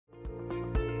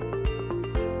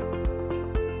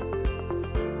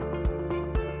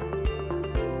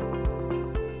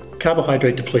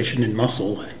Carbohydrate depletion in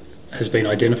muscle has been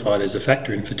identified as a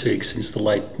factor in fatigue since the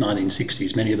late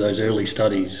 1960s. Many of those early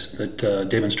studies that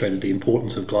demonstrated the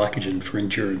importance of glycogen for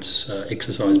endurance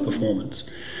exercise performance.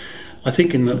 I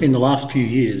think in the last few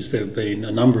years there have been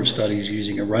a number of studies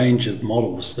using a range of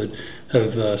models that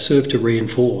have served to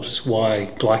reinforce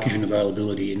why glycogen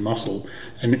availability in muscle,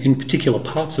 and in particular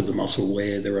parts of the muscle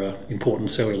where there are important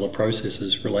cellular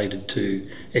processes related to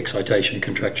excitation,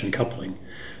 contraction, coupling,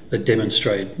 that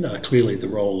demonstrate clearly the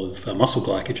role of muscle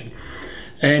glycogen.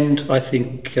 And I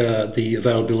think the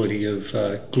availability of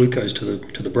glucose to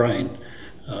the brain,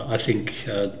 I think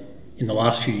in the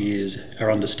last few years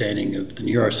our understanding of the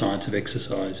neuroscience of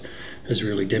exercise has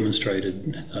really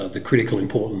demonstrated the critical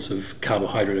importance of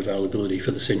carbohydrate availability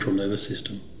for the central nervous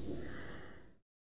system.